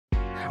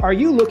Are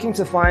you looking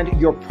to find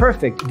your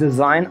perfect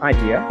design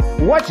idea?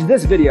 Watch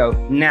this video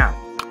now.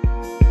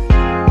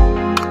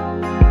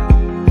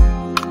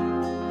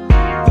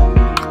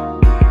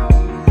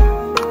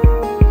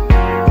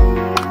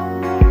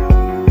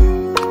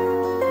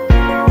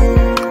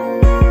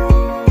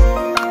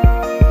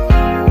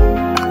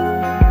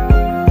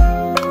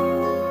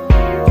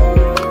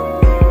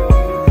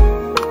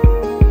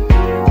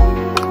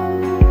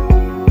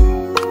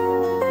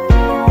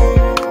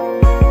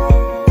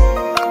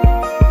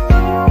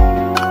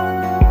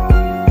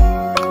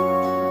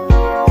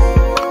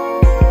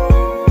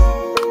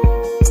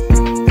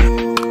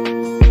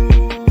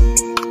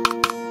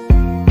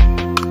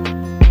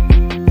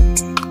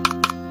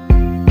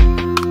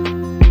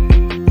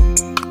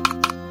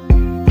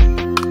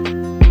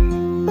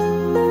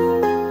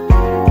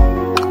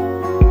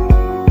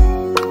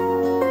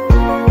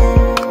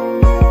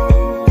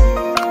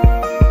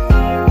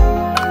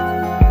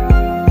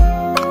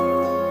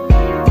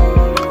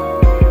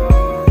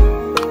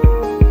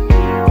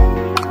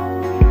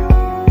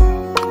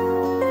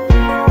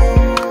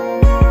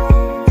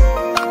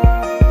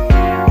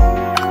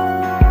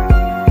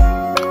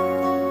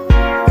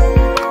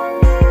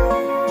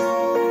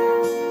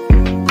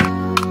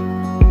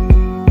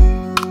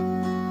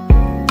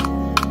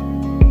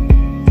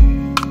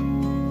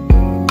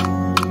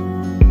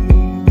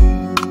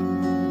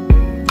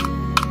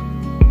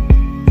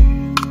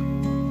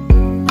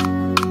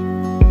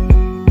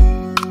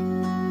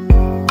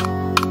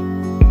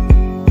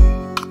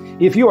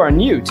 If you are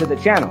new to the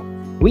channel,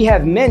 we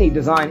have many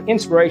design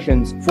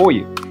inspirations for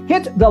you.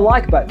 Hit the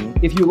like button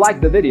if you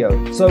like the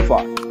video so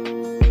far.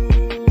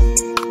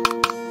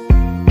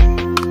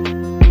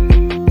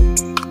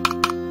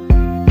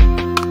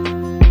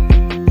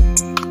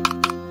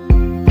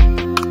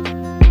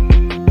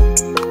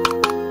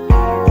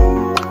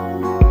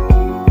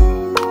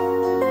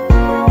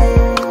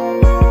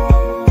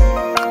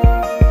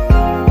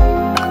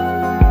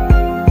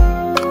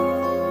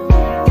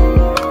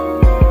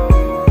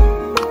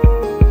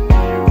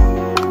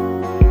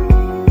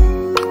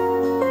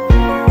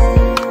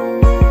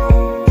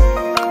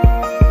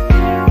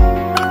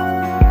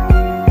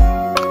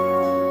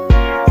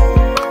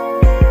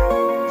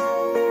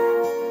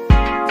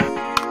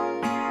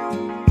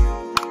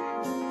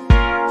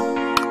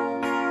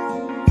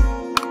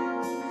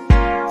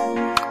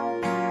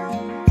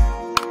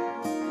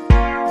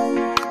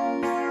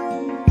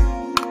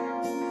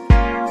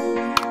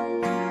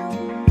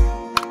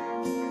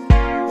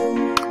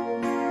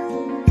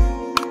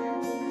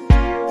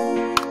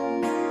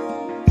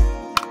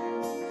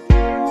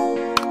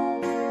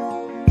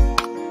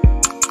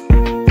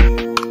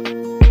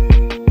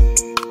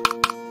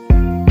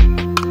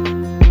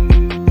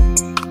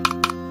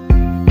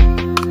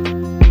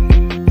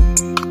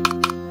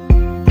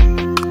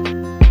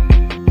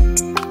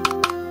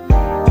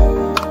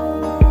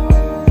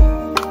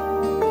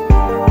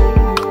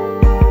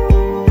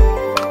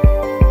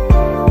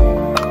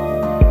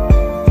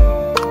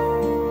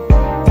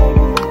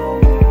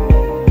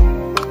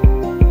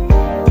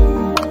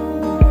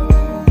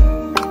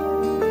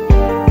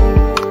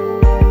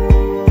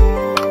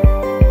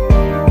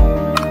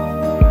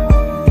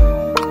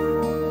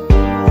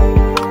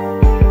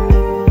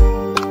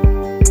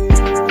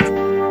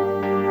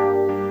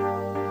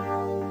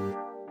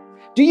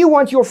 Do you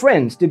want your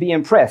friends to be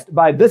impressed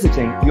by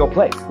visiting your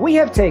place? We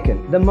have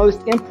taken the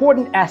most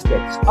important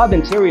aspects of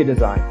interior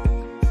design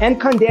and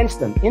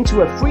condensed them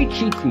into a free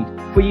cheat sheet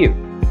for you.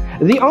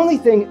 The only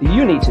thing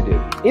you need to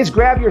do is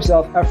grab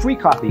yourself a free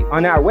copy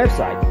on our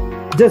website,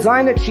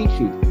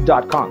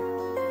 designercheatsheet.com.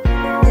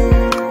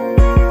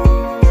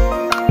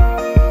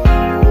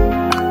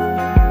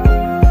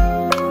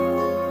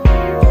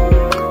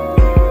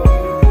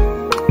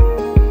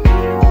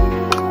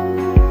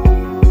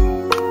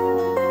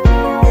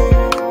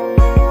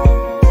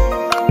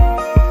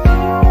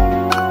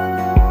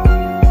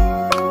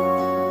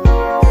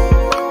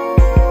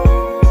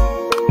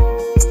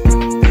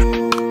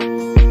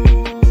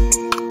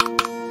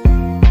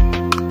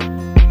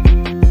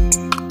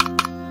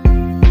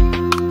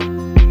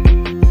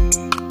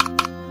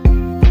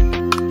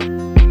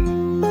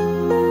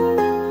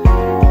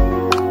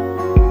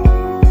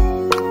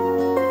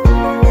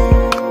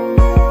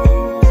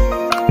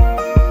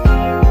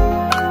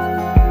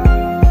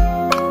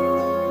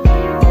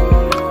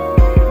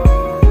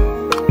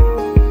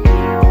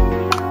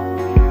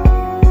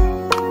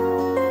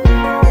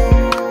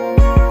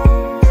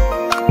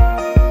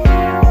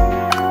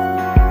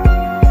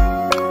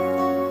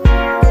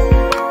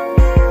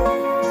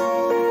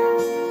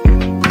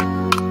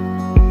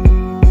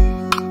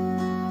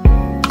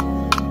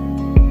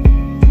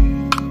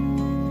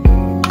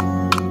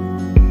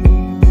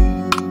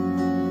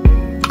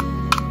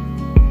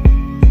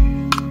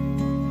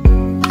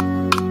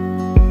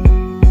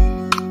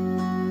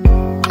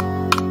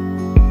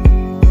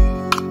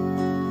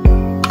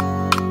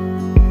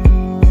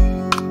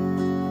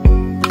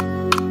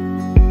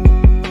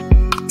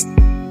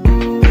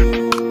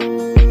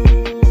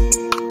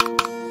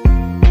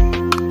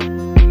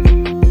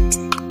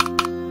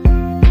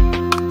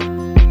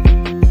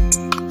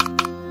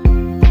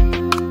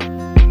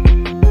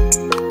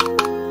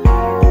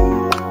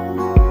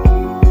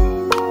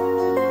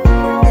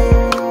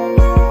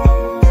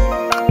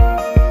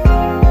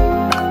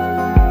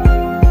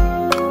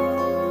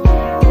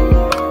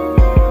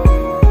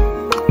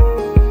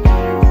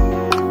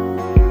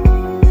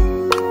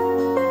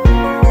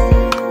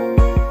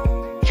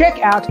 check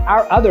out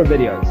our other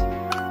videos.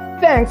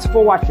 Thanks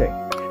for watching.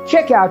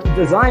 Check out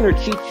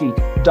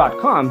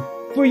designercheatsheet.com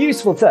for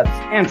useful tips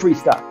and free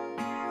stuff.